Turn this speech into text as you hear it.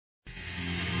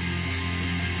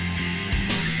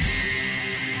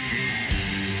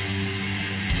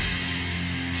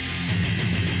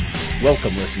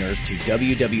Welcome, listeners, to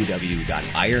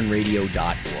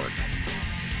www.ironradio.org,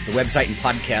 the website and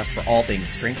podcast for all things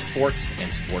strength sports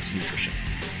and sports nutrition.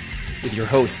 With your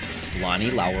hosts,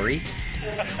 Lonnie Lowery.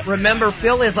 Remember,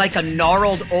 Phil is like a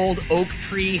gnarled old oak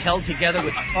tree held together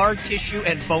with scar tissue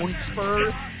and bone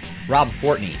spurs. Rob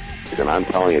Fortney. And I'm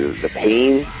telling you, the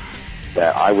pain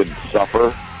that I would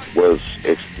suffer was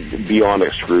beyond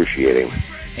excruciating.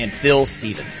 And Phil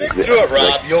Stevens. Do it,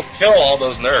 Rob. You'll kill all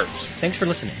those nerves. Thanks for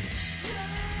listening.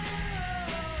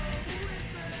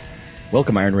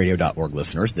 Welcome, ironradio.org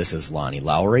listeners. This is Lonnie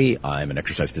Lowery. I'm an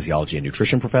exercise physiology and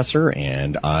nutrition professor,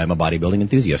 and I'm a bodybuilding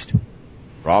enthusiast.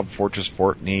 Rob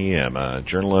Fortney. I'm a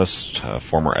journalist,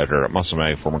 former editor at Muscle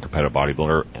Mag, former competitive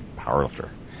bodybuilder, and powerlifter.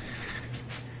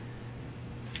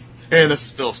 Hey, this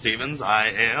is Phil Stevens. I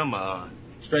am a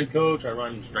strength coach. I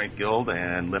run Strength Guild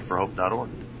and liftforhope.org.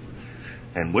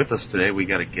 And with us today, we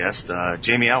got a guest,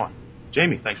 Jamie Allen.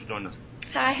 Jamie, thanks for joining us.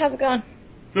 Hi, how's it going?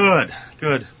 Good.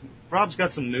 Rob's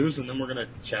got some news, and then we're going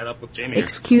to chat up with Jamie.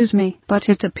 Excuse me, but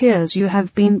it appears you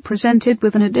have been presented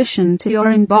with an addition to your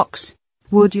inbox.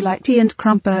 Would you like tea and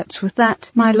crumpets with that,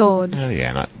 my lord?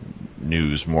 Yeah, not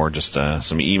news, more just some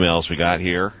emails we got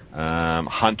here.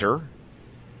 Hunter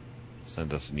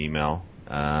sent us an email.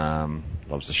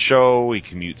 Loves the show. He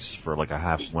commutes for like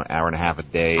 1 hour and a half a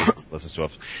day. Listens to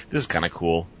us. This is kind of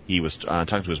cool. He was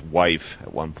talking to his wife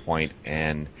at one point,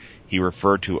 and he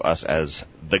referred to us as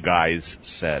the guys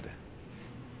said.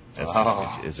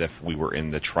 As if we were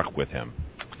in the truck with him.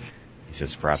 He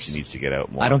says perhaps he needs to get out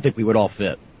more. I don't think we would all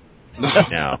fit.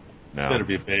 No. Better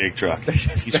be a big truck.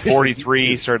 He's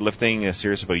 43, started lifting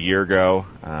serious about a year ago.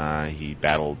 He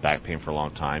battled back pain for a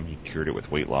long time. He cured it with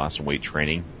weight loss and weight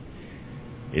training.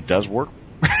 It does work.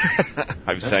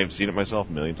 I've seen it myself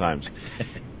a million times.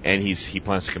 And he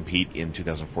plans to compete in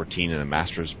 2014 in a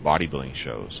Masters bodybuilding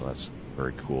show, so that's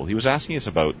very cool. He was asking us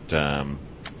about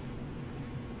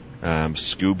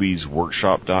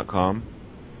Scooby'sWorkshop.com.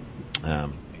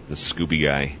 The Scooby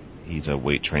guy, he's a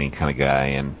weight training kind of guy,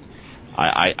 and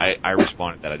I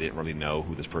responded that I didn't really know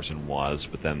who this person was,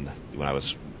 but then when I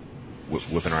was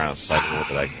whipping around the site a little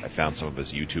bit, I found some of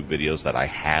his YouTube videos that I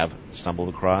have stumbled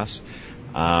across.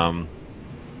 I'm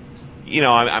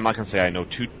not going to say I know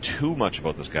too much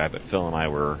about this guy, but Phil and I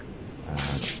were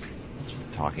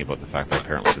talking about the fact that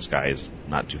apparently this guy is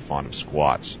not too fond of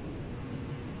squats.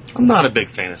 I'm not a big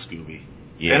fan of Scooby.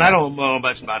 Yeah. And I don't know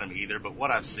much about him either, but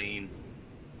what I've seen,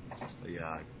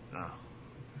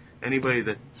 anybody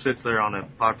that sits there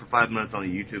for 5 minutes on a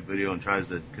YouTube video and tries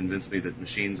to convince me that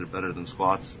machines are better than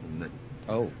squats and that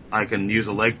I can use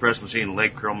a leg press machine, a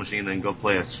leg curl machine, then go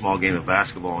play a small game of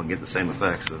basketball and get the same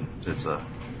effects, and it's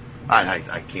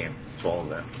I can't swallow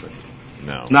that. But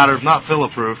no. Not Phil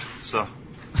approved, so.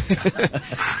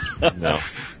 No.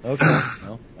 Okay.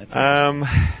 Well, that's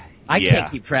I can't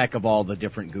keep track of all the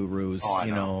different gurus. I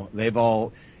know.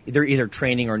 They're either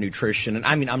training or nutrition. And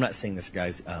I mean, I'm not saying this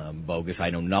guy's bogus.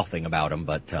 I know nothing about him,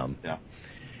 but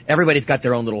everybody's got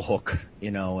their own little hook, I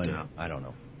don't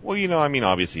know. Well,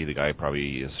 obviously the guy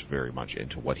probably is very much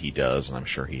into what he does, and I'm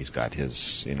sure he's got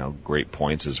his, great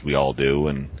points as we all do.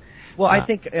 And I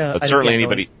think, but certainly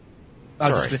anybody. I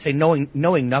was just going to say,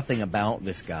 knowing nothing about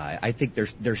this guy, I think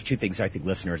there's two things I think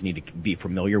listeners need to be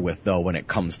familiar with, though, when it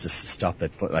comes to stuff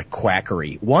that's like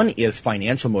quackery. One is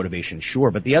financial motivation, sure,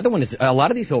 but the other one is a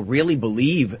lot of these people really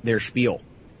believe their spiel.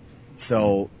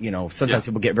 So, sometimes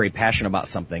people get very passionate about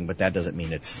something, but that doesn't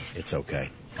mean it's okay.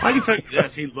 I can tell you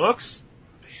this, he looks,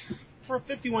 for a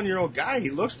 51-year-old guy, he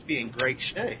looks to be in great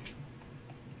shape.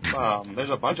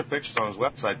 There's a bunch of pictures on his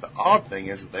website. The odd thing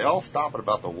is that they all stop at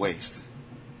about the waist.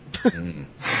 And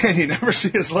you never see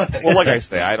his legs. Well, like I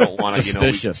say, I don't want to,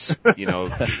 suspicious.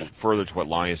 Further to what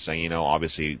Lonnie is saying,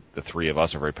 obviously the three of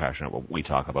us are very passionate about what we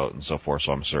talk about and so forth,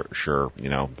 so I'm sure,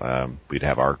 we'd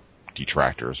have our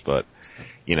detractors, but,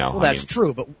 Well, that's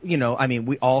true, but,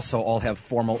 we also all have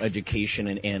formal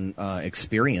education and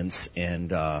experience,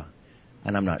 and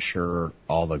I'm not sure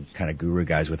all the kind of guru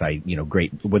guys with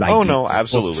great with ideas. Oh no,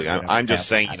 absolutely. I'm just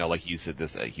saying, like you said,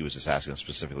 this he was just asking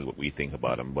specifically what we think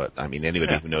about him. But I mean,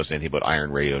 anybody who knows anything about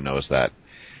Iron Radio knows that,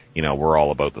 we're all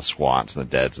about the squats and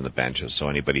the deads and the benches. So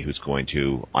anybody who's going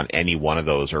to on any one of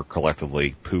those or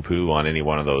collectively poo-poo on any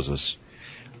one of those is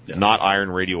not Iron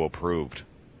Radio approved.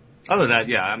 Other than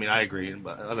that, I agree.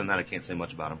 But other than that, I can't say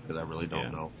much about him because I really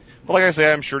don't know. But like I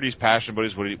say, I'm sure he's passionate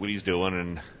about what he's doing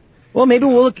and. Well, maybe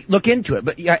we'll look into it.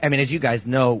 But as you guys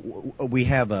know, we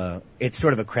have it's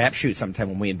sort of a crapshoot sometimes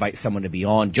when we invite someone to be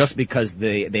on, just because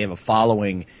they have a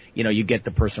following. You get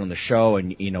the person on the show,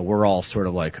 and we're all sort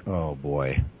of like, oh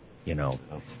boy, and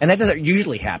that doesn't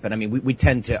usually happen. I mean, we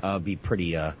tend to be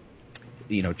pretty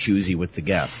choosy with the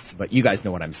guests. But you guys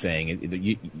know what I'm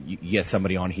saying. You get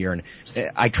somebody on here, and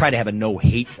I try to have a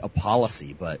no-hate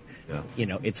policy, but,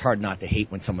 it's hard not to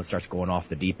hate when someone starts going off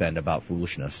the deep end about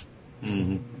foolishness.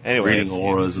 Mm-hmm. Anyway, reading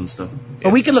auras and stuff.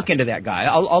 But we can look into that guy.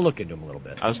 I'll look into him a little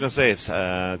bit. I was going to say, it's,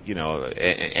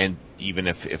 and even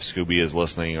if Scooby is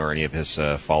listening or any of his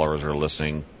followers are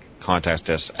listening, contact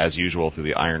us as usual through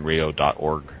the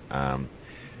ironradio.org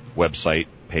website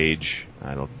page.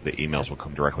 The emails will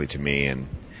come directly to me, and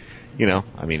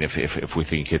if we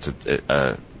think it's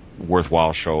a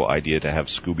worthwhile show idea to have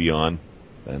Scooby on,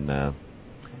 then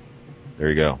there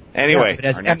you go. Anyway,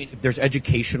 if there's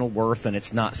educational worth and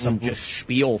it's not some just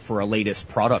spiel for a latest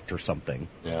product or something.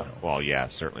 Yeah. Well, yeah,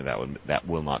 certainly that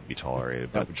will not be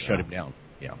tolerated. That would shut him down.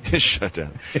 Yeah. Shut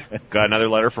down. Got another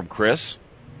letter from Chris.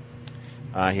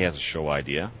 He has a show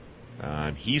idea.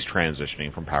 He's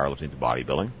transitioning from powerlifting to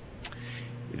bodybuilding.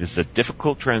 It is a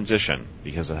difficult transition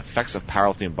because the effects of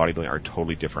powerlifting and bodybuilding are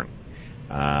totally different.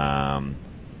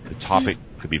 The topic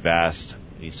could be vast.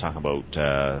 He's talking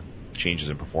about changes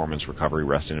in performance, recovery,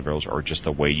 rest intervals, or just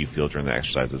the way you feel during the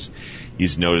exercises.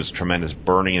 He's noticed tremendous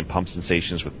burning and pump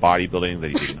sensations with bodybuilding that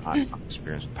he did not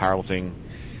experience with powerlifting.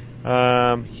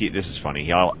 This is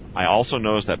funny. I also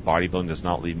noticed that bodybuilding does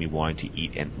not leave me wanting to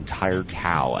eat an entire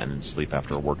cow and then sleep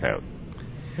after a workout.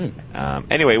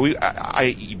 Anyway,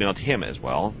 I emailed him as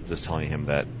well, just telling him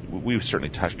that we've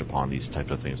certainly touched upon these types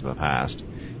of things in the past.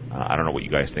 I don't know what you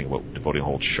guys think about devoting a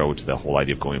whole show to the whole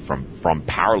idea of going from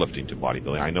powerlifting to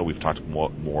bodybuilding. I know we've talked a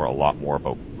lot more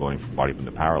about going from bodybuilding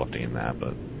to powerlifting and that,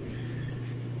 but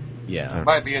yeah, it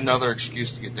might be another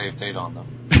excuse to get Dave Tate on though.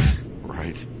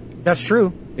 Right. That's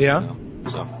true. Yeah.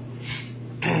 So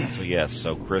yes.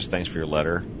 So Chris, thanks for your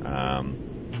letter,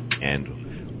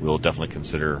 and we'll definitely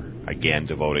consider again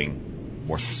devoting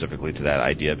more specifically to that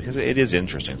idea, because it is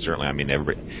interesting. Certainly, I mean,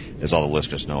 everybody, as all the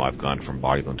listeners know, I've gone from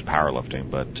bodybuilding to powerlifting,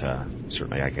 but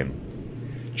certainly I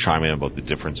can chime in about the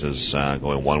differences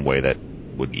going one way that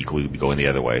would equally be going the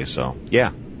other way. So,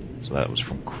 yeah. So that was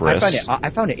from Chris.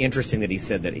 I found it interesting that he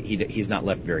said that he's not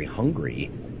left very hungry.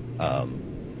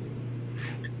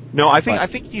 No, I kind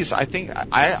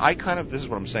of, this is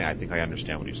what I'm saying. I think I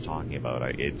understand what he's talking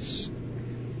about. It's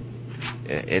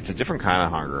a different kind of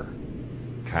hunger,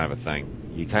 kind of a thing.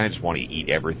 You kind of just want to eat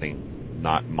everything,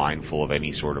 not mindful of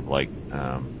any sort of what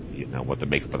the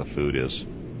makeup of the food is.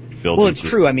 Well, it's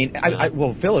true. I mean,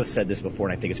 Phil has said this before,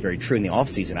 and I think it's very true. In the off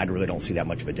season, I really don't see that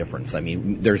much of a difference. I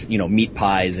mean, there's meat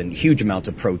pies and huge amounts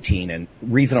of protein and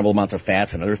reasonable amounts of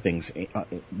fats and other things.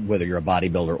 Whether you're a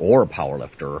bodybuilder or a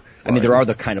powerlifter, right. I mean, there are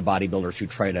the kind of bodybuilders who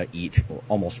try to eat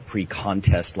almost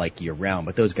pre-contest like year round,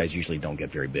 but those guys usually don't get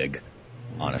very big.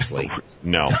 Honestly,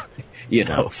 no.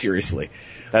 Seriously.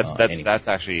 That's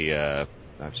actually I've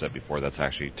said before. That's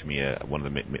actually to me one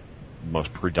of the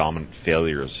most predominant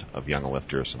failures of young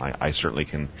lifters, and I certainly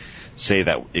can say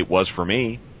that it was for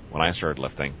me when I started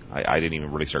lifting. I didn't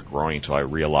even really start growing until I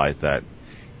realized that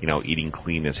eating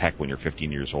clean as heck when you're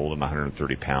 15 years old and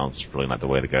 130 pounds is really not the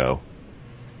way to go.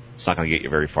 It's not going to get you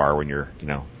very far when you're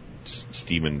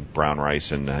steaming brown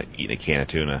rice and eating a can of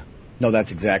tuna. No,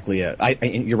 that's exactly it.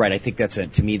 You're right. I think that's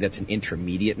an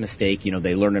intermediate mistake.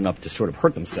 They learn enough to sort of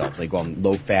hurt themselves. They go on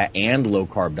low fat and low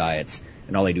carb diets,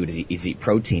 and all they do is eat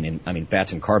protein. And I mean,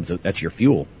 fats and carbs, that's your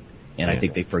fuel. And I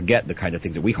think they forget the kind of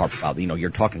things that we harp about.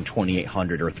 You're talking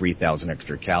 2,800 or 3,000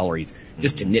 extra calories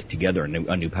just to knit together a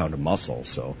new pound of muscle.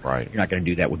 So right. You're not going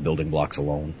to do that with building blocks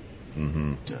alone.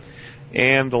 Mm-hmm.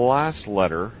 And the last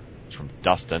letter is from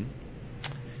Dustin.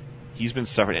 He's been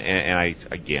suffering, and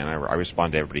I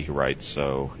respond to everybody who writes.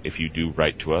 So if you do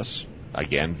write to us,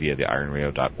 again, via the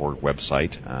ironradio.org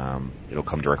website, it'll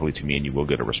come directly to me, and you will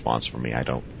get a response from me. I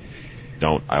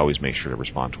always make sure to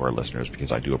respond to our listeners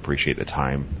because I do appreciate the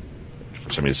time for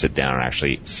somebody to sit down and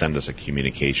actually send us a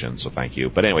communication. So thank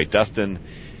you. But anyway, Dustin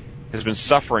has been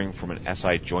suffering from an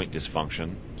SI joint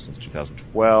dysfunction since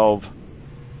 2012,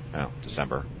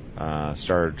 December.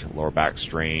 Started lower back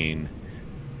strain.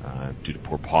 Due to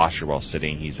poor posture while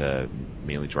sitting. He's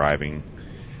mainly driving.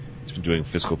 He's been doing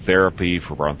physical therapy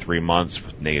for around 3 months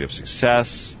with negative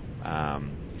success.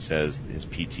 He says his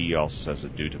PT also says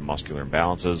that due to muscular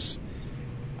imbalances,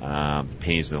 the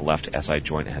pains in the left SI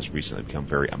joint has recently become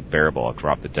very unbearable. I've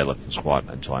dropped the deadlift and squat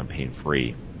until I'm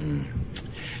pain-free.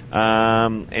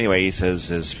 Anyway, he says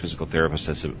his physical therapist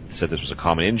said this was a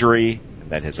common injury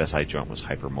and that his SI joint was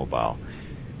hypermobile.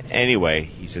 Anyway,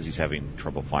 he says he's having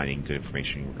trouble finding good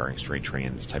information regarding strength training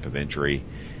and this type of injury.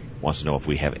 Wants to know if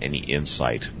we have any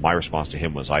insight. My response to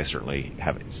him was I certainly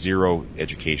have zero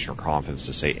education or confidence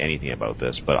to say anything about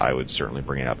this, but I would certainly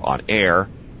bring it up on air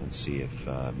and see if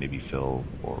maybe Phil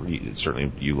or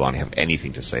certainly you, Lonnie, have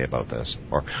anything to say about this,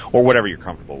 or whatever you're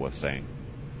comfortable with saying.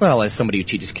 Well, as somebody who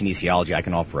teaches kinesiology, I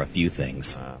can offer a few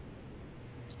things.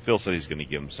 Phil said he's going to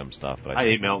give him some stuff, but I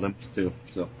emailed him too.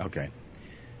 So okay.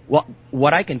 Well,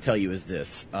 what I can tell you is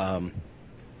this. The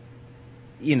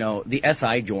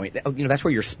SI joint, that's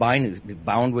where your spine is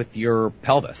bound with your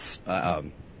pelvis.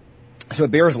 So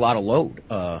it bears a lot of load.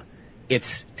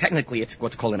 It's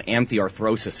what's called an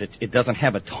amphiarthrosis. It doesn't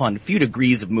have a few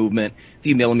degrees of movement, a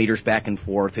few millimeters back and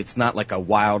forth. It's not like a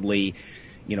wildly,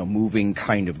 moving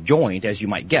kind of joint, as you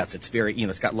might guess. It's very,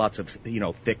 it's got lots of,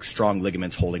 thick, strong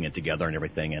ligaments holding it together and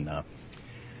everything. And,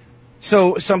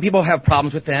 so some people have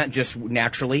problems with that just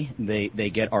naturally. They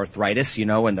get arthritis,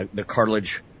 and the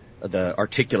cartilage, the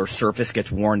articular surface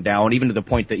gets worn down, even to the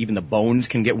point that even the bones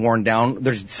can get worn down.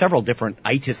 There's several different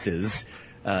itises,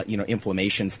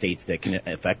 inflammation states that can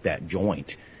affect that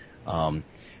joint.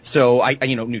 So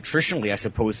nutritionally, I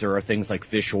suppose there are things like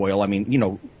fish oil. I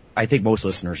mean, I think most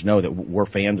listeners know that we're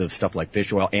fans of stuff like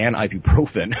fish oil and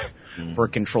ibuprofen for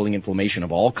controlling inflammation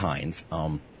of all kinds.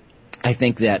 I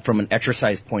think that from an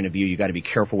exercise point of view, you got to be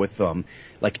careful with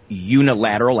like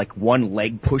unilateral, like one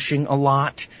leg pushing a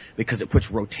lot, because it puts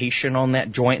rotation on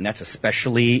that joint, and that's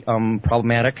especially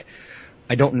problematic.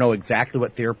 I don't know exactly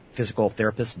what physical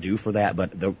therapists do for that,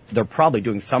 but they're probably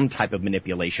doing some type of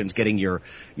manipulations, getting your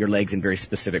legs in very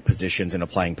specific positions and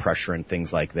applying pressure and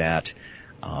things like that.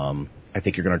 I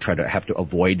think you're going to try to have to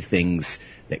avoid things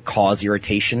that cause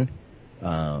irritation.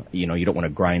 You don't want to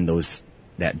grind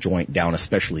that joint down,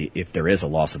 especially if there is a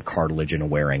loss of cartilage and a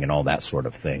wearing and all that sort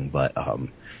of thing. But,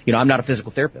 I'm not a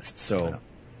physical therapist, so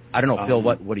I don't know, Phil,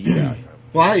 what do you got?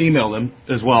 Well, I emailed him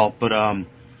as well, but,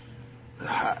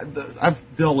 I've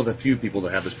dealt with a few people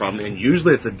that have this problem, and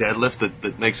usually it's a deadlift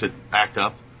that makes it act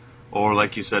up, or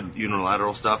like you said,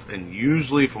 unilateral stuff, and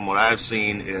usually from what I've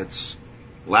seen, it's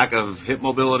lack of hip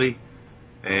mobility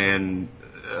and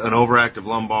an overactive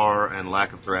lumbar and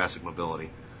lack of thoracic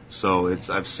mobility. So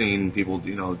I've seen people,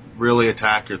 really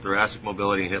attack your thoracic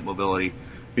mobility and hip mobility,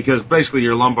 because basically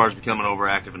your lumbar is becoming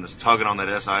overactive and it's tugging on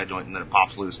that SI joint, and then it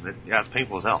pops loose, and it's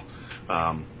painful as hell.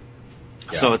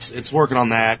 So it's working on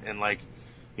that, and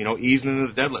easing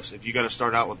into the deadlifts. If you got to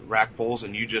start out with rack pulls,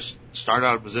 and you just start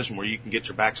out in a position where you can get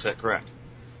your back set correct,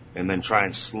 and then try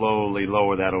and slowly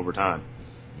lower that over time.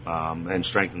 And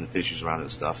strengthen the tissues around it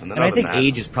and stuff. And I think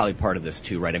age is probably part of this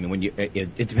too, right? I mean, when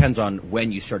it depends on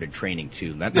when you started training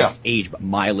too. Not age, but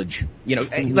mileage.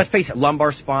 Let's face it,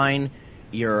 lumbar spine,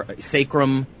 your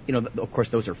sacrum, of course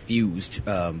those are fused,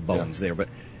 bones there, but,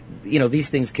 these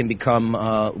things can become,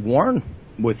 worn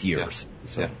with years. Yeah.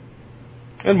 So. Yeah.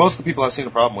 And most of the people I've seen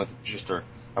a problem with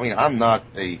I'm not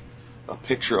a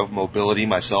picture of mobility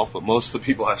myself, but most of the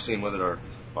people I've seen with it are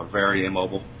very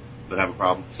immobile, that have a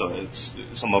problem. So it's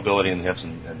some mobility in the hips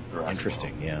and thoracic.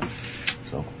 Interesting, yeah.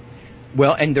 So.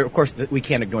 Well, and there, of course, we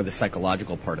can't ignore the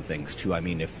psychological part of things too. I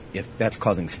mean, if that's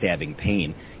causing stabbing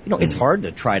pain, it's hard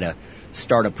to try to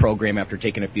start a program after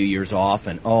taking a few years off,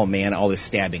 and oh man, all this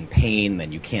stabbing pain,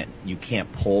 then you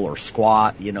can't pull or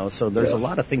squat, So there's a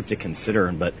lot of things to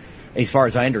consider. But as far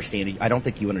as I understand it, I don't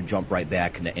think you want to jump right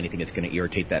back into anything that's going to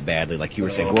irritate that badly. Like you were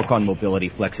saying, work on mobility,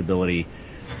 flexibility.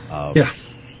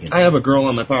 I have a girl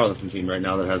on my powerlifting team right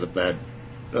now that has a bad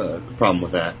problem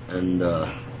with that, and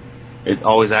it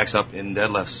always acts up in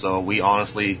deadlifts. So we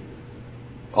honestly,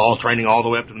 all training all the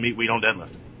way up to the meet, we don't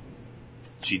deadlift.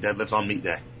 She deadlifts on meet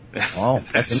day. Oh,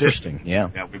 that's interesting. Yeah.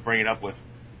 Yeah, we bring it up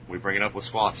with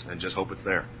squats and just hope it's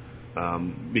there,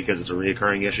 because it's a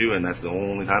reoccurring issue, and that's the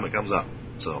only time it comes up.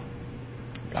 So.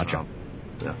 Gotcha.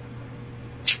 Yeah.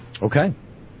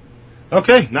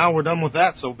 Okay, now we're done with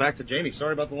that, so back to Jamie.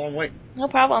 Sorry about the long wait. No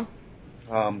problem.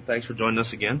 Thanks for joining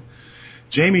us again.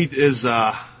 Jamie is,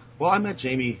 I met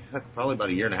Jamie probably about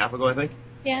a year and a half ago, I think.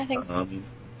 Yeah, I think so.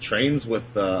 Trains with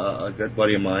a good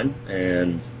buddy of mine,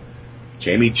 and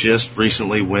Jamie just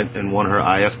recently went and won her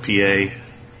IFPA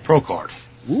Pro Card.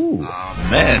 Ooh.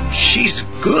 Man, she's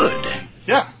good.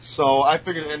 Yeah, so I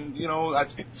figured, and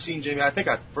I've seen Jamie, I think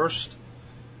I first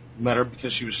met her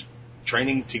because she was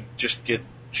training to just get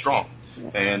strong.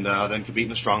 And then compete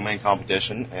in a strongman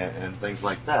competition and things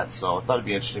like that. So I thought it'd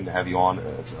be interesting to have you on.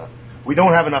 We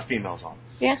don't have enough females on.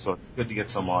 Yeah. So it's good to get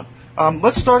some on.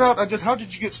 Let's start out, how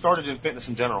did you get started in fitness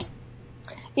in general?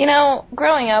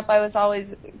 Growing up, I was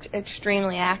always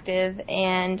extremely active,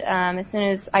 and as soon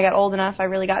as I got old enough, I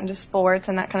really got into sports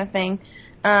and that kind of thing.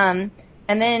 And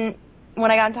then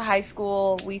when I got into high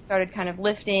school, we started kind of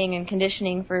lifting and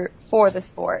conditioning for the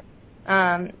sport.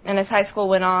 And as high school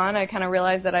went on, I kind of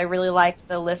realized that I really liked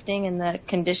the lifting and the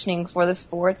conditioning for the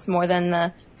sports more than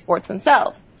the sports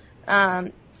themselves.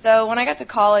 So when I got to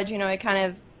college,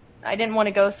 I didn't want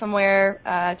to go somewhere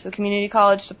to a community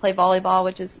college to play volleyball,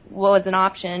 which was an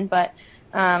option, but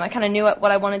I kind of knew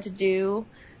what I wanted to do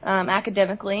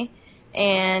academically,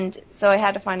 and so I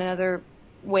had to find another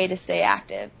way to stay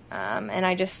active. And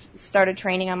I just started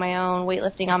training on my own,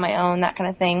 weightlifting on my own, that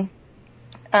kind of thing.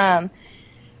 And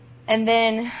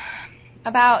then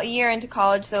about a year into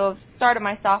college, so started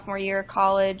my sophomore year of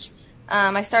college,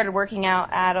 I started working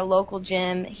out at a local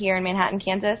gym here in Manhattan,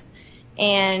 Kansas,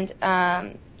 and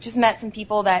just met some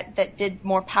people that did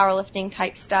more powerlifting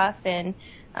type stuff. And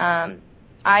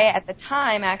I, at the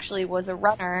time, actually was a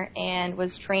runner and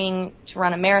was training to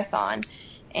run a marathon.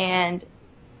 And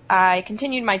I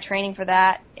continued my training for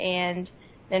that, and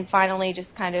then finally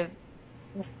just kind of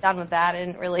done with that. I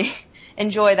didn't really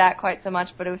enjoy that quite so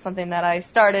much, but it was something that I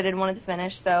started and wanted to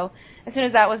finish. So as soon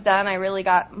as that was done, I really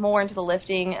got more into the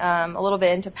lifting, a little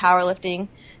bit into powerlifting,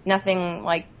 nothing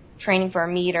like training for a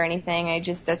meet or anything.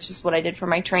 That's just what I did for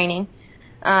my training.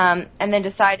 And then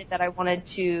decided that I wanted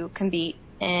to compete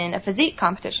in a physique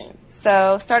competition.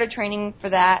 So started training for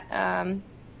that,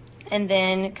 and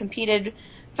then competed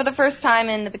for the first time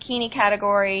in the bikini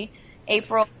category,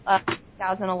 April of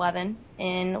 2011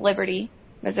 in Liberty,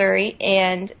 Missouri,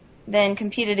 and then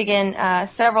competed again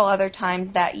several other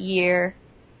times that year,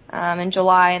 in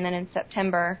July and then in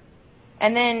September.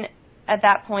 And then at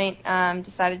that point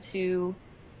decided to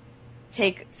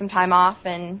take some time off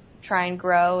and try and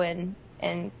grow and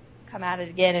come at it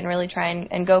again and really try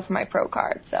and go for my pro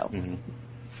card. So. Mm-hmm.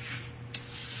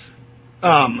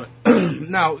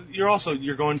 Now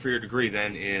you're going for your degree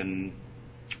then in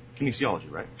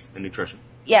kinesiology, right? In nutrition.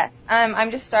 Yes,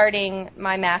 I'm just starting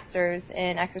my master's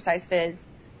in exercise phys.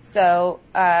 So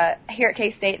here at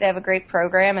K-State they have a great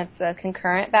program. It's a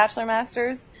concurrent bachelor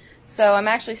master's. So I'm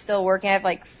actually still working. I have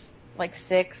like 5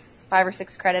 or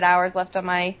 6 credit hours left on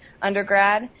my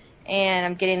undergrad, and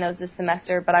I'm getting those this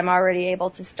semester. But I'm already able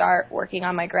to start working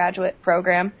on my graduate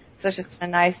program. So it's just kind of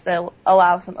nice to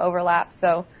allow some overlap.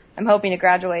 So I'm hoping to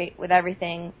graduate with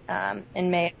everything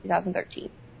in May of 2013.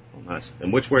 Oh, nice.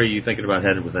 And which way are you thinking about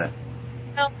headed with that?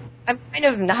 Well, I'm kind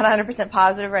of not 100%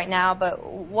 positive right now, but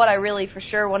what I really for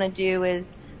sure want to do is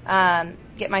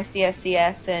get my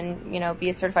CSCS and, be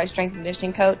a certified strength and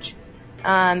conditioning coach.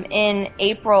 In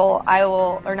April,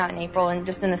 and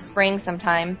just in the spring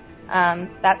sometime,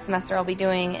 that semester I'll be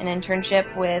doing an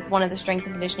internship with one of the strength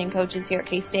and conditioning coaches here at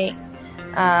K-State.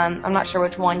 I'm not sure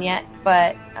which one yet,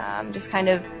 but just kind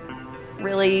of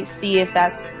really see if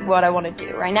that's what I want to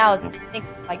do. Right now, I think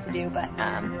I'd like to do, but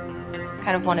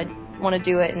kind of want to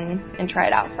do it and try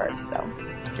it out first. So.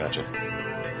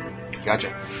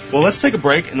 Gotcha. Well, let's take a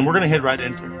break, and we're going to head right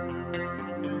into it.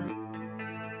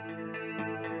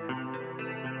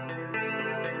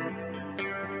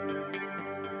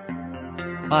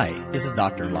 Hi, this is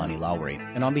Dr. Lonnie Lowry,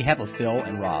 and on behalf of Phil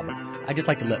and Rob, I'd just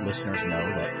like to let listeners know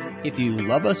that if you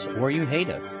love us or you hate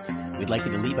us, we'd like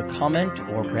you to leave a comment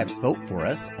or perhaps vote for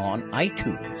us on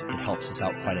iTunes. It helps us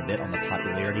out quite a bit on the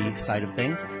popularity side of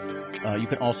things. You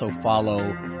can also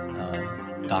follow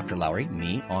Dr. Lowry,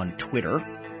 me, on Twitter.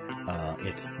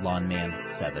 It's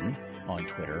Lawnman7 on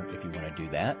Twitter if you want to do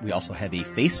that. We also have a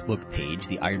Facebook page,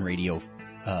 the Iron Radio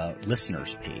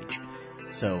listeners page.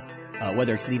 So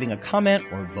whether it's leaving a comment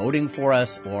or voting for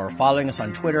us or following us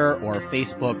on Twitter or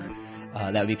Facebook,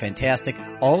 that would be fantastic.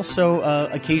 Also,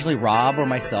 occasionally Rob or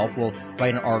myself will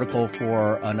write an article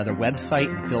for another website,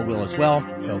 and Phil will as well.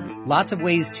 So lots of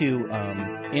ways to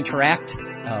interact,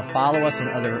 follow us in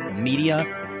other media,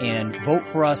 and vote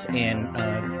for us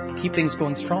and keep things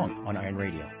going strong on Iron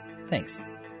Radio. Thanks.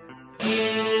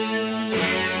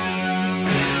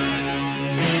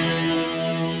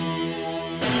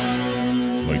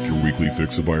 Like your weekly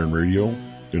fix of Iron Radio?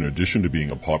 In addition to being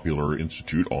a popular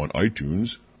institute on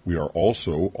iTunes, we are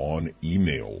also on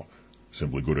email.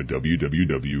 Simply go to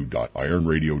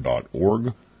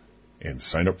www.ironradio.org and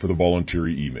sign up for the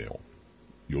voluntary email.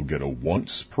 You'll get a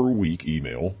once-per-week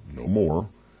email, no more,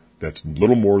 that's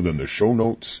little more than the show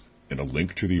notes and a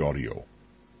link to the audio.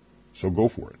 So go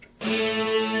for it.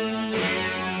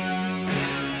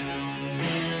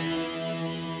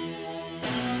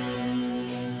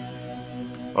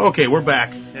 Okay, we're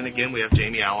back, and again we have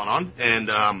Jamie Allen on, and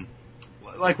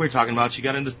like we were talking about, she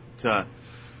got into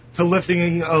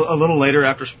lifting a little later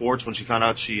after sports when she found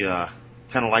out she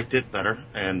kind of liked it better,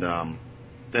 and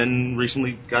then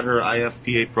recently got her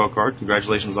IFPA Pro card.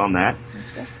 Congratulations on that.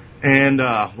 Okay. And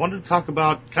wanted to talk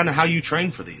about kind of how you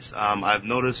train for these. I've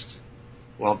noticed,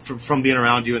 well, from being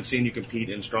around you and seeing you compete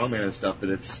in strongman and stuff, that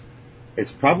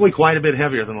it's probably quite a bit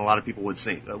heavier than a lot of people would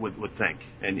think.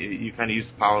 And you kind of use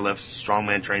power lifts,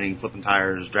 strongman training, flipping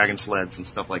tires, dragging sleds, and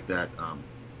stuff like that.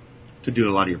 to do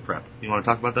a lot of your prep. You want to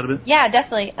talk about that a bit? Yeah,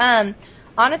 definitely.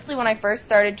 Honestly, when I first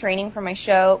started training for my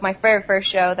show, my very first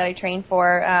show that I trained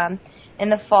for, in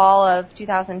the fall of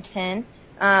 2010,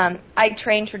 I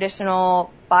trained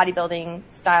traditional bodybuilding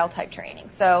style type training.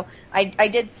 So I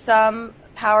did some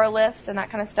power lifts and that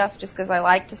kind of stuff just because I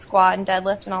like to squat and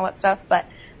deadlift and all that stuff. But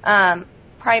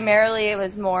primarily it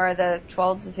was more the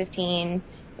 12 to 15,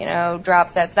 drop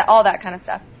sets, all that kind of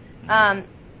stuff.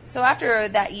 So after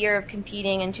that year of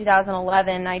competing in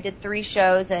 2011, I did 3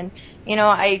 shows and,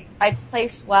 I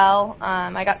placed well.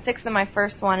 I got 6th in my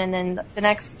first one and then the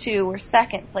next 2 were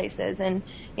second places. And,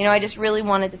 I just really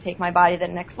wanted to take my body to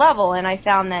the next level. And I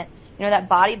found that, that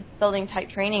bodybuilding type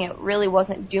training, it really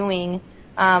wasn't doing,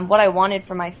 what I wanted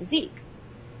for my physique.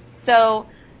 So,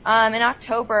 in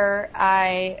October,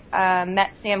 I,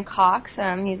 met Sam Cox.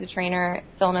 He's a trainer.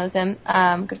 Phil knows him.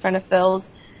 Good friend of Phil's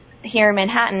here in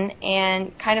Manhattan,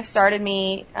 and kind of started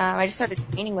me, I just started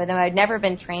training with him. I'd never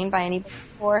been trained by anybody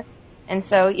before. And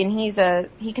so,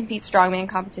 he competes strongman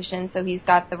competition, so he's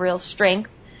got the real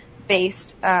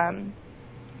strength-based,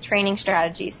 training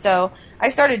strategy. So I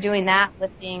started doing that,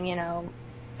 lifting,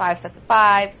 5 sets of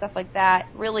 5, stuff like that,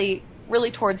 really,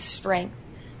 really towards strength.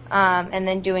 And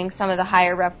then doing some of the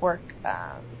higher rep work,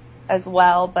 as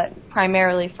well, but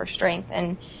primarily for strength.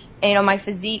 And my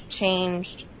physique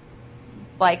changed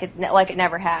like it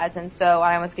never has. And so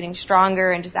I was getting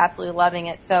stronger and just absolutely loving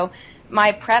it. So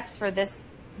my preps for this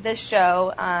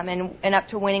show, and up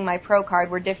to winning my pro card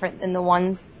were different than the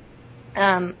ones,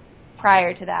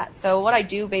 prior to that. So what I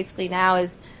do basically now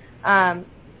is,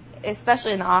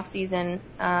 especially in the off season,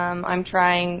 when I'm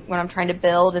trying to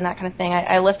build and that kind of thing,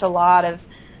 I lift a lot of,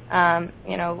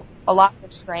 a lot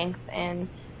of strength, and,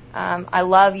 I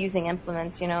love using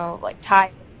implements, like tie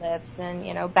lifts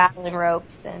and, battling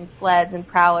ropes and sleds and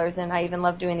prowlers, and I even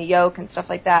love doing the yoke and stuff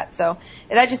like that. So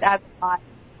that just adds a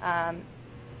lot.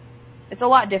 It's a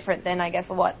lot different than, I guess,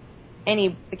 what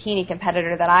any bikini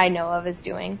competitor that I know of is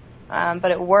doing.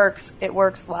 But it works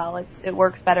well. It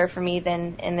works better for me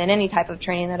than any type of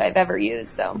training that I've ever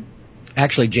used. So.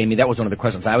 Actually, Jamie, that was one of the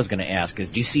questions I was going to ask.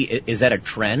 Do you see, is that a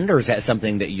trend, or is that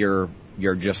something that you're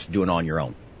just doing on your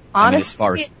own? Honestly, as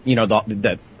far as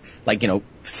the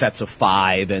sets of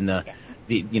 5 and the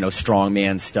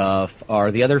strongman stuff.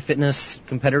 Are the other fitness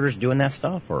competitors doing that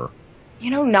stuff, or?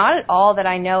 Not at all that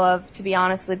I know of. To be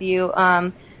honest with you,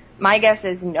 my guess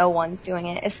is no one's doing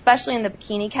it, especially in the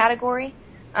bikini category.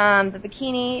 The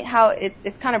bikini, how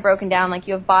it's kind of broken down. Like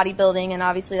you have bodybuilding, and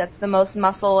obviously that's the most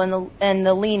muscle and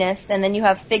the leanest, and then you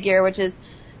have figure, which is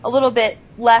a little bit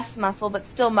less muscle but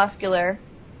still muscular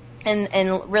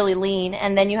and really lean,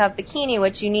 and then you have bikini,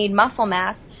 which you need muscle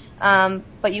mass,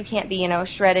 but you can't be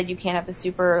shredded. You can't have the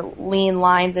super lean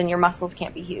lines, and your muscles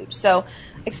can't be huge. So,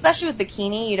 especially with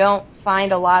bikini, you don't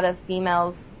find a lot of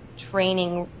females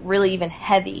training really even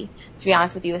heavy. To be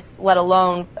honest with you, let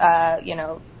alone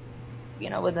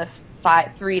with a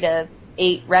 3 to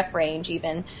 8 rep range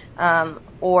even,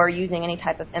 or using any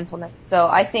type of implement. So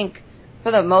I think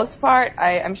for the most part,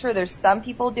 I'm sure there's some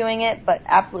people doing it, but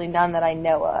absolutely none that I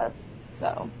know of.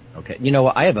 So. Okay.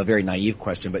 I have a very naive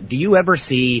question, but do you ever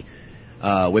see,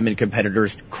 women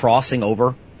competitors crossing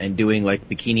over and doing like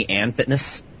bikini and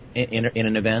fitness in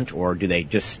an event, or do they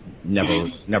just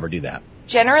never do that?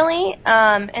 Generally,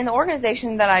 in the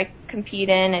organization that I compete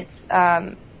in, it's,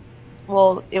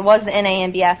 it was the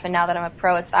NANBF, and now that I'm a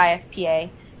pro, it's the IFPA.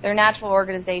 They're natural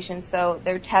organizations, so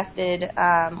they're tested.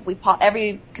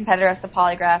 Every competitor has to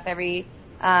polygraph. Every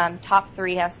top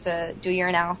 3 has to do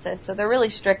urinalysis. So they're really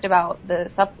strict about the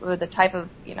type of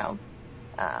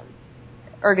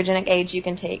ergogenic aids you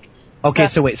can take. Okay,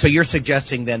 so you're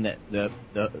suggesting then that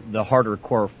the harder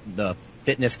core, the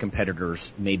fitness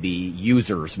competitors may be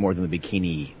users more than the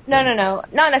bikini? No,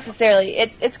 not necessarily.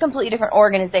 It's a completely different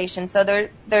organization. So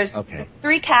there's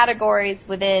 3 categories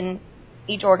within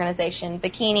each organization: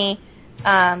 bikini,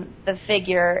 the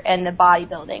figure, and the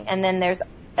bodybuilding. And then there's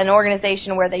an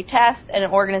organization where they test, and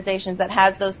an organization that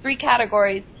has those 3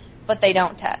 categories, but they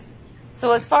don't test.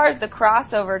 So as far as the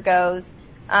crossover goes,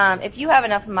 if you have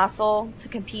enough muscle to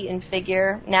compete in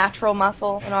figure, natural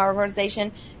muscle in our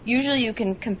organization, usually you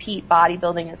can compete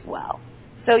bodybuilding as well.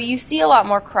 So you see a lot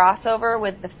more crossover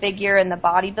with the figure and the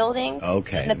bodybuilding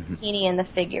than the bikini and the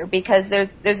figure, because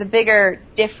there's a bigger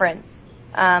difference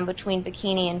between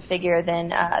bikini and figure than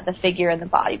the figure and the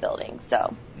bodybuilding.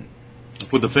 So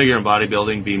would the figure and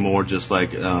bodybuilding be more just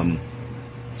like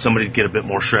somebody get a bit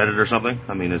more shredded or something?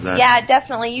 I mean, is that? Yeah,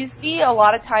 definitely. You see a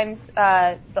lot of times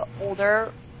the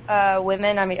older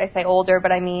women, I say older,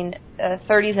 but I mean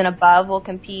 30s and above, will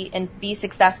compete and be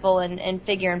successful in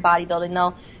figure and bodybuilding.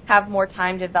 They'll have more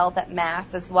time to develop that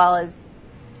mass, as well as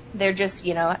they're just,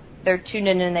 you know, they're tuned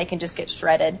in and they can just get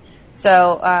shredded.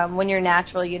 So, when you're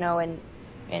natural, you know, in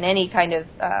any kind of,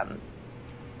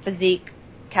 physique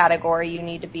category, you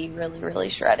need to be really, really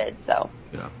shredded, so.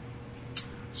 Yeah.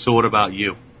 So what about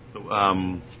you?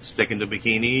 Sticking to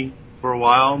bikini for a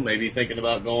while, maybe thinking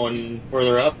about going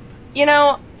further up? You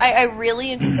know, I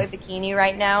really enjoy bikini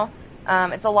right now.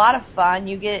 It's a lot of fun.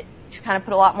 You get to kind of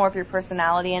put a lot more of your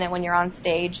personality in it when you're on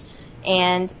stage.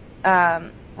 And,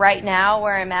 right now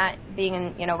where I'm at,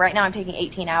 right now I'm taking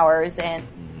 18 hours and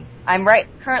I'm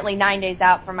currently 9 days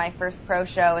out from my first pro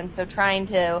show. And so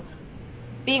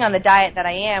being on the diet that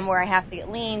I am, where I have to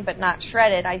get lean but not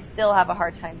shredded, I still have a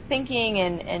hard time thinking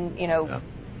and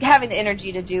having the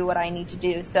energy to do what I need to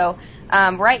do. So,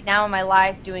 right now in my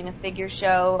life, doing a figure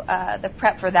show, the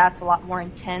prep for that's a lot more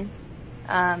intense,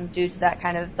 due to that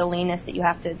kind of the leanness that you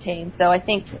have to attain. So I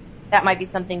think that might be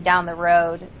something down the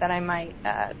road that I might,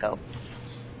 go.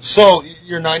 So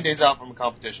you're 9 days out from a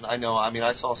competition. I know. I mean,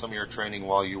 I saw some of your training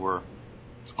while you were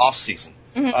Off season.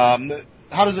 Mm-hmm.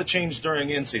 How does it change during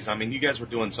in season? I mean, you guys were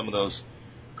doing some of those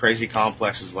crazy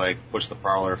complexes like push the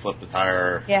prowler, flip the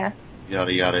tire,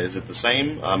 yada yada. Is it the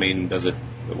same? I mean,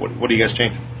 what do you guys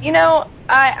change? You know,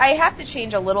 I have to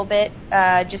change a little bit,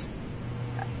 just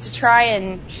to try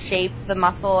and shape the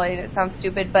muscle. I mean, it sounds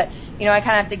stupid, but you know, I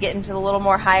kind of have to get into a little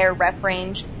more higher rep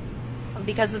range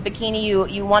because with bikini,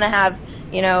 you want to have,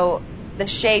 you know, the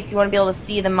shape. You want to be able to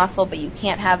see the muscle, but you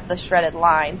can't have the shredded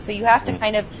line. So you have to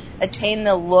kind of attain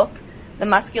the look, the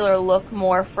muscular look,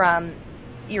 more from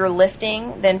your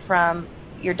lifting than from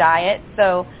your diet.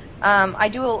 So I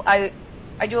do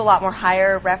a lot more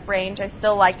higher rep range. I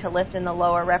still like to lift in the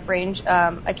lower rep range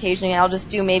occasionally. I'll just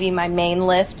do maybe my main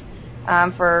lift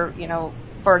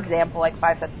for example, like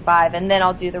 5 sets of 5, and then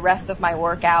I'll do the rest of my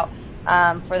workout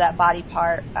for that body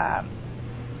part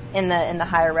in the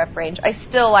higher rep range. I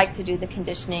still like to do the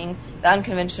conditioning, the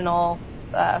unconventional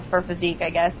for physique, I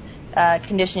guess,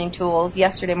 conditioning tools.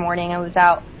 Yesterday morning I was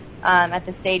out at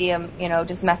the stadium, you know,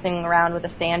 just messing around with a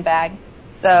sandbag.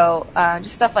 So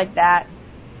just stuff like that.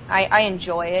 I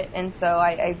enjoy it, and so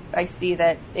I see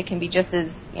that it can be just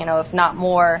as, you know, if not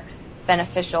more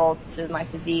beneficial to my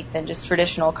physique than just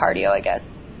traditional cardio, I guess.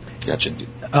 Gotcha.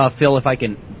 Phil, if I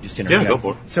can just interrupt. Yeah, go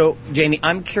for it. So, Jamie,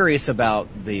 I'm curious about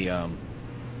the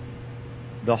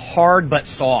hard but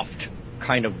soft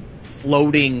kind of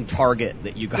floating target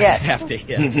that you guys have to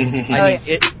hit. I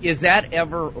mean, is that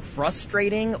ever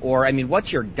frustrating? Or, I mean,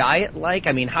 what's your diet like?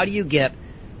 I mean, how do you get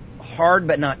hard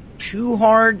but not too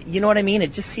hard? You know what I mean?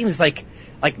 It just seems like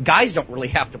guys don't really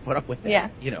have to put up with that. Yeah.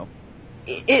 You know.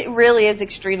 It really is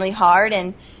extremely hard,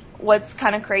 and what's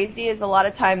kind of crazy is a lot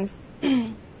of times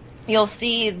you'll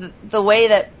see the way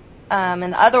that in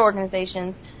the other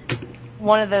organizations,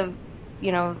 one of the,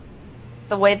 you know,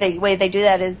 the way they do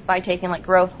that is by taking like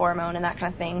growth hormone and that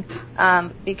kind of thing,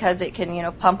 because it can, you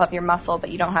know, pump up your muscle, but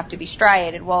you don't have to be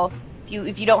striated. Well,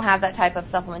 if you don't have that type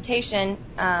of supplementation,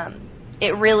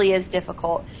 it really is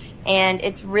difficult, and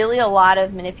it's really a lot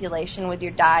of manipulation with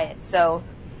your diet. So.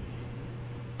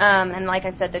 And like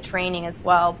I said, the training as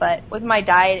well. But with my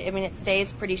diet, I mean, it stays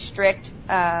pretty strict,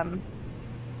 and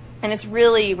it's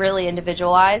really, really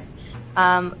individualized.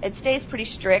 It stays pretty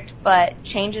strict, but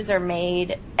changes are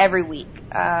made every week.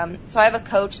 So I have a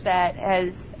coach that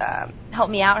has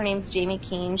helped me out. Her name's Jamie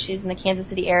Keene. She's in the Kansas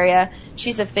City area.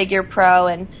 She's a figure pro,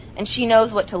 and she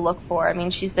knows what to look for. I mean,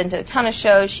 she's been to a ton of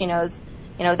shows. She knows,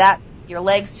 you know, that your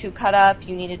leg's too cut up.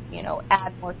 You need to, you know,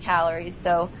 add more calories.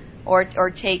 So. Or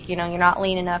take, you know, you're not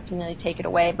lean enough to really take it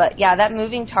away. But yeah, that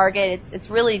moving target, it's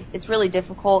really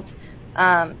difficult,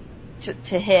 to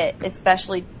hit,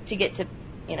 especially to get to,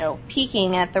 you know,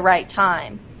 peaking at the right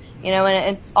time, you know,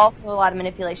 and it's also a lot of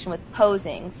manipulation with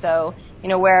posing. So, you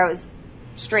know, where I was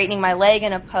straightening my leg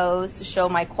in a pose to show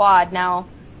my quad, now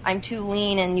I'm too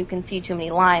lean and you can see too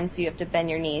many lines, so you have to bend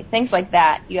your knee. Things like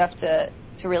that you have to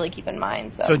really keep in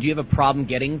mind. So do you have a problem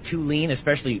getting too lean,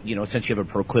 especially, you know, since you have a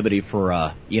proclivity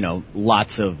for, you know,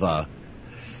 lots of,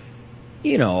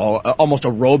 you know, almost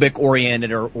aerobic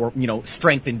oriented or, you know,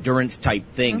 strength endurance type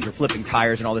things. Mm-hmm. You're flipping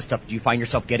tires and all this stuff. Do you find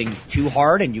yourself getting too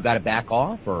hard and you got to back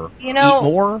off or eat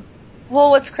more?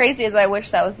 Well, what's crazy is I wish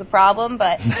that was the problem,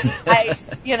 but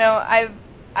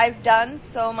I've done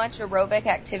so much aerobic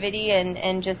activity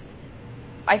and just,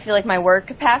 I feel like my work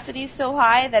capacity is so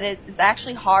high that it's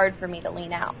actually hard for me to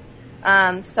lean out.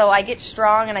 So I get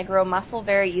strong and I grow muscle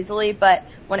very easily, but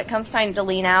when it comes time to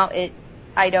lean out,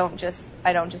 I don't just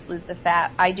lose the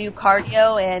fat. I do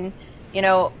cardio, and, you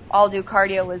know, I'll do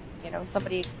cardio with, you know,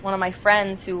 one of my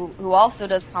friends who also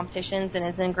does competitions and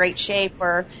is in great shape,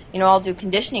 or, you know, I'll do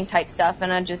conditioning type stuff,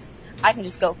 and I can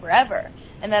just go forever.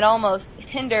 and that almost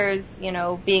hinders,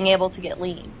 being able to get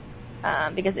lean,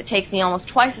 because it takes me almost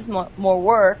twice as more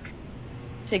work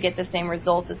to get the same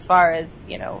results as far as,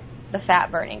 the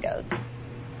fat burning goes.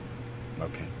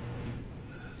 Okay.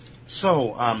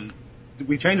 So, did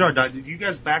we change our diet? Did you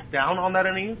guys back down on that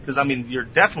any? Because, you're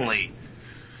definitely,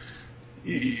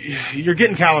 you're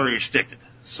getting calorie restricted.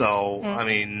 So,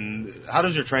 how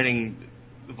does your training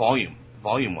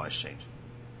volume-wise change?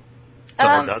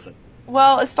 Or does it?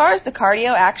 Well, as far as the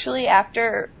cardio, actually,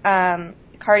 after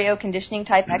cardio conditioning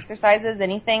type exercises,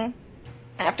 anything,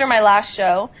 after my last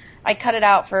show, I cut it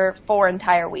out for 4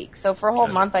 entire weeks. So for a whole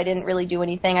month, I didn't really do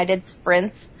anything. I did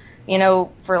sprints,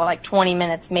 for like 20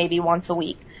 minutes, maybe once a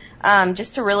week,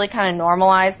 just to really kind of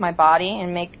normalize my body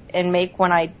and make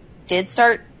when I did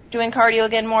start doing cardio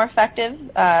again more effective,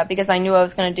 because I knew I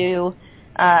was going to do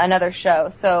another show.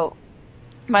 So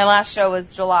my last show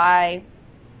was July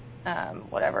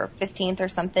 15th or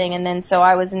something, and then so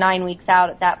I was 9 weeks out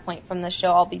at that point from the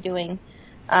show I'll be doing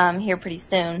here pretty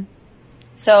soon.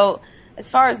 So as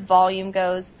far as volume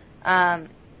goes, I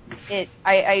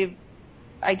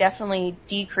definitely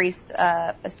decreased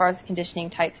as far as the conditioning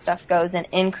type stuff goes, and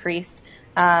increased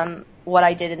what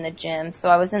I did in the gym. So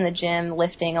I was in the gym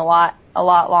lifting a lot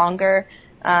longer.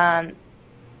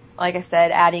 Like I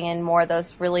said, adding in more of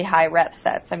those really high rep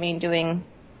sets. Doing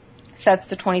sets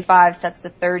to 25, sets to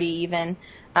 30 even,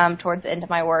 towards the end of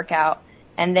my workout.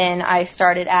 And then I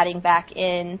started adding back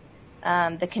in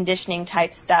the conditioning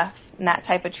type stuff and that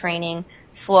type of training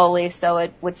slowly. So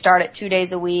it would start at 2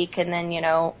 days a week and then,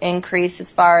 increase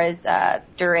as far as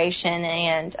duration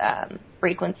and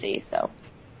frequency. So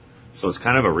it's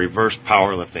kind of a reverse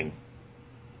powerlifting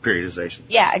periodization.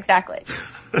 Yeah, exactly.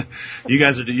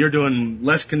 You're doing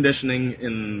less conditioning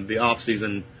in the off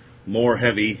season, more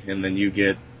heavy, and then you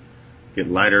get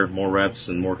lighter, more reps,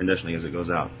 and more conditioning as it goes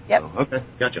out. Yep. So, okay,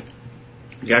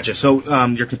 gotcha. So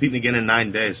you're competing again in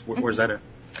 9 days. Where's that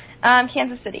at?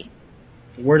 Kansas City.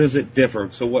 Where does it differ?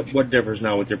 So what differs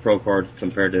now with your pro card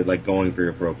compared to like going for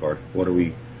your pro card? What are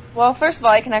we? Well, first of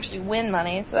all, I can actually win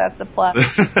money, so that's a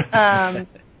plus.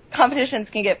 Competitions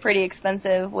can get pretty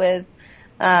expensive with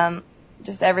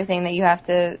just everything that you have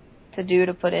to do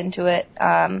to put into it,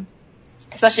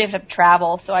 especially if you have to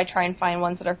travel. So I try and find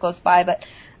ones that are close by. But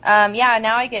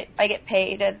now I get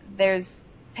paid. There's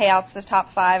payouts to the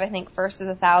top 5. I think first is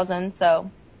 $1,000,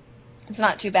 so it's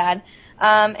not too bad.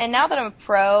 And now that I'm a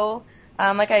pro,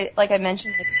 like I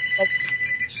mentioned,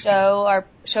 our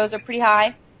shows are pretty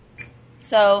high,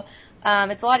 so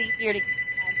it's a lot easier to get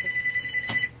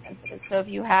expenses. So if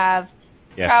you have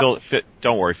Phil,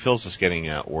 don't worry, Phil's just getting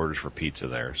orders for pizza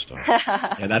there. So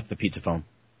yeah, that's the pizza phone.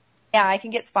 Yeah, I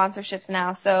can get sponsorships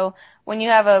now. So when you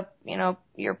have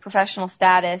your professional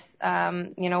status,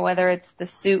 whether it's the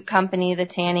suit company, the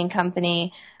tanning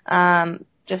company,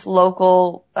 just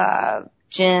local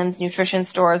gyms, nutrition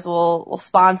stores will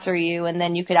sponsor you, and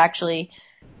then you could actually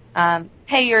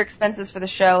pay your expenses for the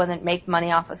show and then make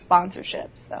money off of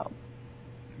sponsorships. So.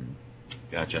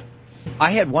 Gotcha.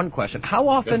 I had one question. How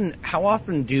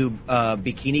often do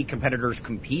bikini competitors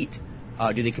compete?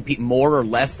 Do they compete more or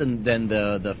less than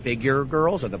the figure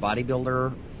girls or the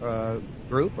bodybuilder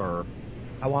group, or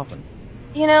how often?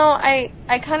 I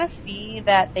kind of see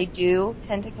that they do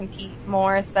tend to compete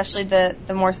more, especially the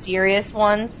more serious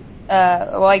ones.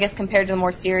 I guess compared to the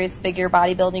more serious figure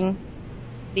bodybuilding,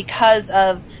 because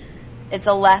of it's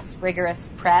a less rigorous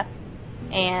prep.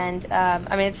 And,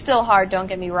 it's still hard, don't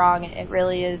get me wrong. It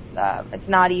really is, it's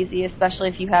not easy, especially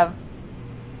if you have,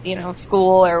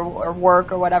 school or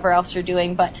work or whatever else you're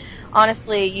doing. But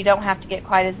honestly, you don't have to get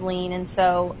quite as lean. And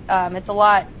so, it's a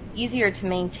lot easier to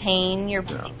maintain your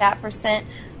fat percent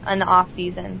in the off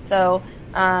season. So,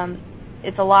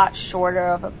 it's a lot shorter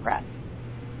of a prep.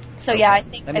 So yeah, I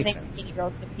think bikini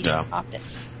girls compete often.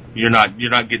 You're not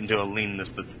getting to a leanness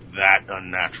that's that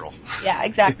unnatural. Yeah,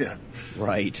 exactly. Yeah.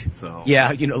 Right. So.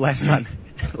 Yeah, last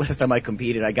time I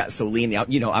competed, I got so lean.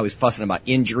 I was fussing about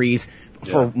injuries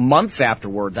for months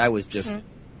afterwards. I was just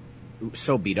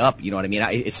so beat up. You know what I mean?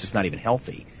 It's just not even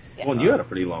healthy. Yeah. Well, and you had a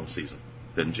pretty long season,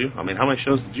 didn't you? How many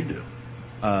shows did you do?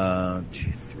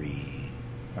 2,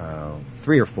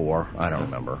 3 or 4. I don't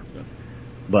remember. Yeah.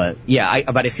 But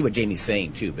I see what Jamie's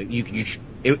saying too. But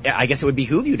I guess it would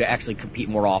behoove you to actually compete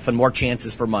more often, more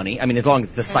chances for money. As long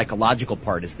as the psychological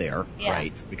part is there,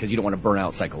 right? Because you don't want to burn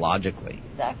out psychologically.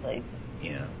 Exactly.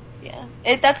 Yeah. Yeah.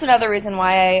 That's another reason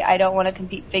why I don't want to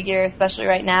compete figure, especially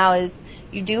right now, is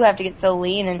you do have to get so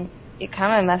lean, and it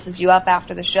kind of messes you up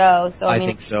after the show. So I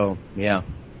think so. Yeah.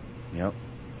 Yep.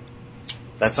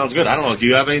 That sounds good. I don't know. Do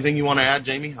you have anything you want to add,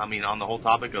 Jamie? On the whole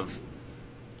topic of.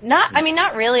 Not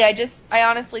really. I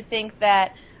honestly think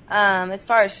that, as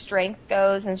far as strength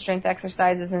goes and strength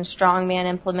exercises and strongman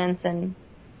implements and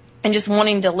just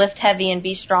wanting to lift heavy and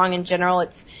be strong in general,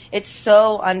 it's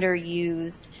so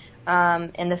underused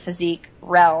in the physique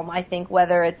realm. I think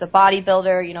whether it's a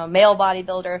bodybuilder, a male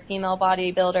bodybuilder, a female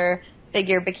bodybuilder,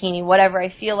 figure, bikini, whatever, I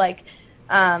feel like,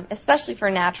 especially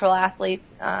for natural athletes,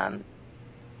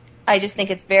 I just think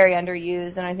it's very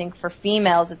underused, and I think for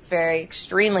females it's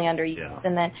extremely underused, yeah.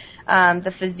 And that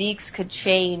the physiques could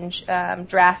change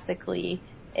drastically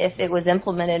if it was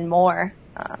implemented more.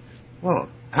 Well,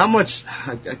 how much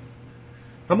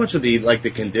of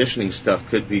the conditioning stuff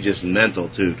could be just mental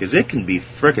too? Because it can be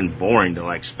frickin' boring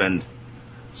to spend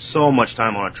so much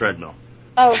time on a treadmill.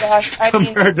 Oh gosh,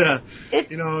 compared to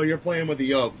you're playing with the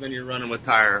yoke, then you're running with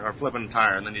tire or flipping a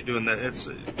tire, and then you're doing that.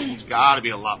 It's got to be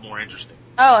a lot more interesting.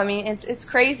 Oh, I mean, it's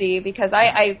crazy because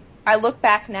I look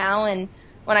back now, and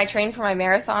when I trained for my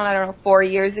marathon, I don't know, 4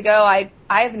 years ago, I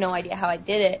have no idea how I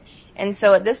did it. And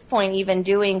so at this point, even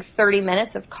doing 30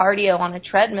 minutes of cardio on a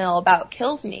treadmill about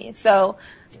kills me. So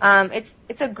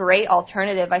it's a great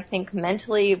alternative. I think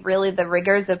mentally, really, the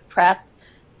rigors of prep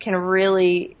can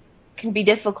be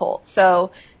difficult.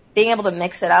 So being able to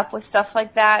mix it up with stuff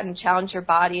like that and challenge your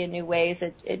body in new ways,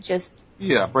 it just...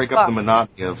 Yeah, break up the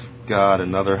monotony of, God,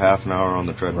 another half an hour on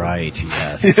the treadmill. Right,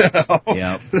 yes.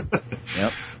 Yep.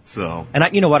 So.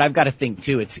 And you know what, I've got to think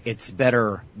too, it's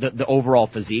better, the overall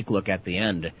physique look at the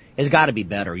end has got to be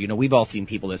better. We've all seen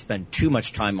people that spend too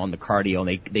much time on the cardio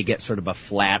and they get sort of a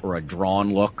flat or a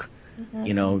drawn look,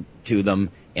 to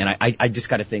them. And I just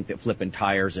got to think that flipping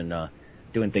tires and,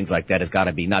 doing things like that has got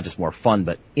to be not just more fun,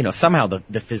 but, somehow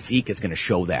the physique is going to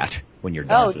show that when you're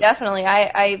done. Oh, definitely.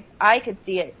 I could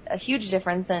see a huge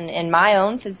difference in my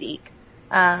own physique,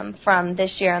 from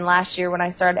this year and last year when I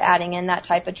started adding in that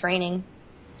type of training.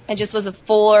 It just was a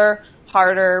fuller,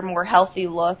 harder, more healthy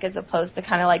look as opposed to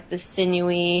kind of like the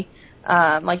sinewy,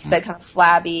 like you said, kind of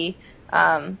flabby,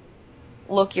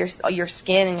 look your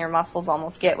skin and your muscles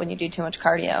almost get when you do too much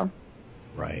cardio.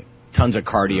 Right. Tons of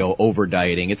cardio, over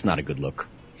dieting. It's not a good look.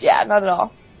 Yeah, not at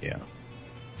all. Yeah.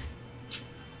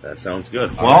 That sounds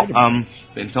good. Well,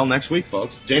 until next week,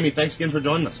 folks. Jamie, thanks again for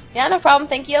joining us. Yeah, no problem.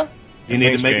 Thank you. You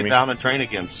need to make it down and train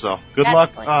again. So good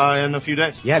luck in a few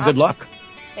days. Yeah, good luck.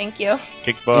 Thank you.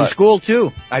 Kick butt. In school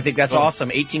too. I think that's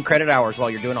awesome. 18 credit hours while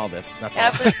you're doing all this. That's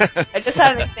awesome. I just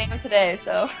had an exam today,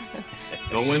 so.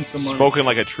 Go win some money. Spoken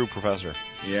like a true professor.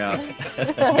 Yeah.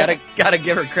 gotta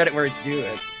give her credit where it's due.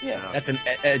 That's an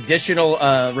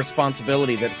additional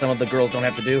responsibility that some of the girls don't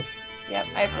have to do. Yeah,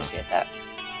 I appreciate that.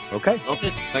 Okay.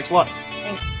 Thanks a lot.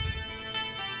 Thanks.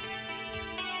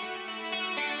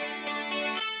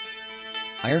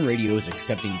 Iron Radio is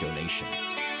accepting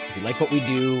donations. If you like what we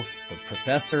do, the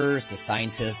professors, the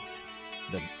scientists,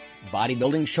 the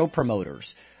bodybuilding show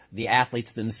promoters, the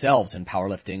athletes themselves in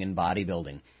powerlifting and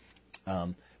bodybuilding,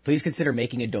 please consider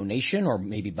making a donation or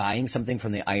maybe buying something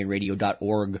from the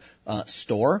ironradio.org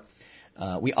store.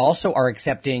 We also are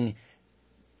accepting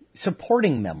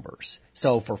supporting members.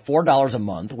 So for $4 a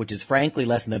month, which is frankly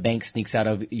less than the bank sneaks out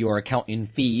of your account in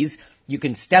fees, you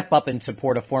can step up and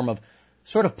support a form of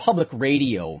sort of public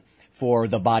radio for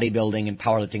the bodybuilding and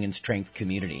powerlifting and strength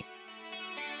community.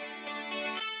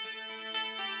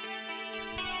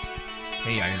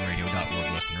 Hey,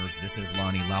 IronRadio.org listeners, this is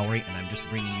Lonnie Lowry, and I'm just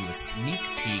bringing you a sneak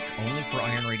peek only for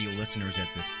Iron Radio listeners at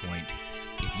this point.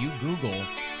 If you Google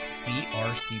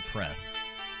CRC Press,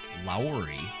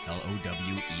 Lowry,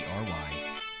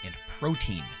 L-O-W-E-R-Y, and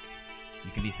protein,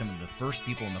 you can be some of the first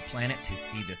people on the planet to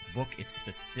see this book. It's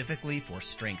specifically for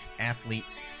strength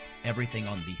athletes, everything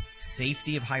on the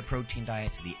safety of high-protein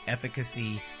diets, the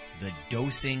efficacy, the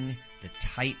dosing, the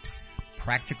types,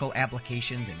 practical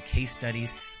applications and case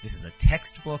studies. This is a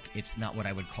textbook. It's not what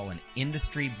I would call an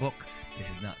industry book. This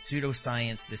is not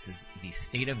pseudoscience. This is the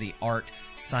state-of-the-art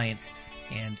science.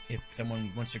 And if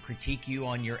someone wants to critique you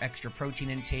on your extra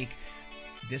protein intake,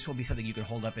 this will be something you can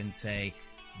hold up and say,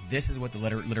 this is what the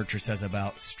literature says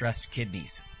about stressed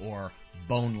kidneys or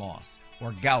bone loss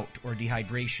or gout or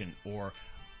dehydration or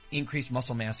increased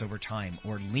muscle mass over time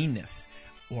or leanness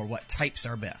or what types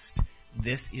are best.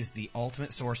 This is the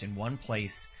ultimate source in one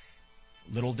place.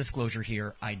 Little disclosure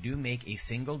here, I do make a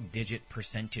single-digit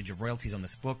percentage of royalties on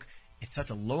this book. It's such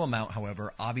a low amount,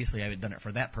 however. Obviously, I haven't done it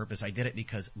for that purpose. I did it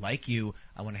because, like you,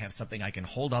 I want to have something I can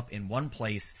hold up in one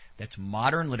place that's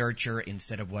modern literature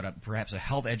instead of what perhaps a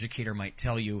health educator might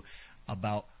tell you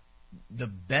about the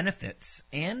benefits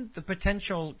and the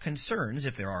potential concerns,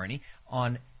 if there are any,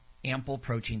 on ample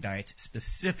protein diets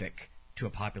specific to a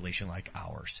population like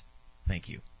ours. Thank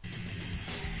you.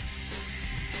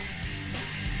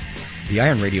 The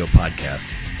Iron Radio Podcast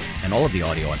and all of the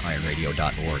audio on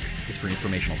ironradio.org is for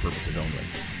informational purposes only.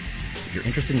 If you're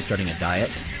interested in starting a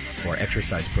diet or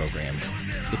exercise program,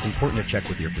 it's important to check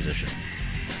with your physician.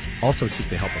 Also seek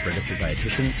the help of registered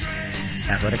dietitians,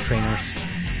 athletic trainers,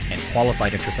 and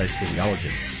qualified exercise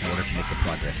physiologists in order to make the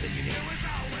progress that you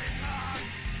need.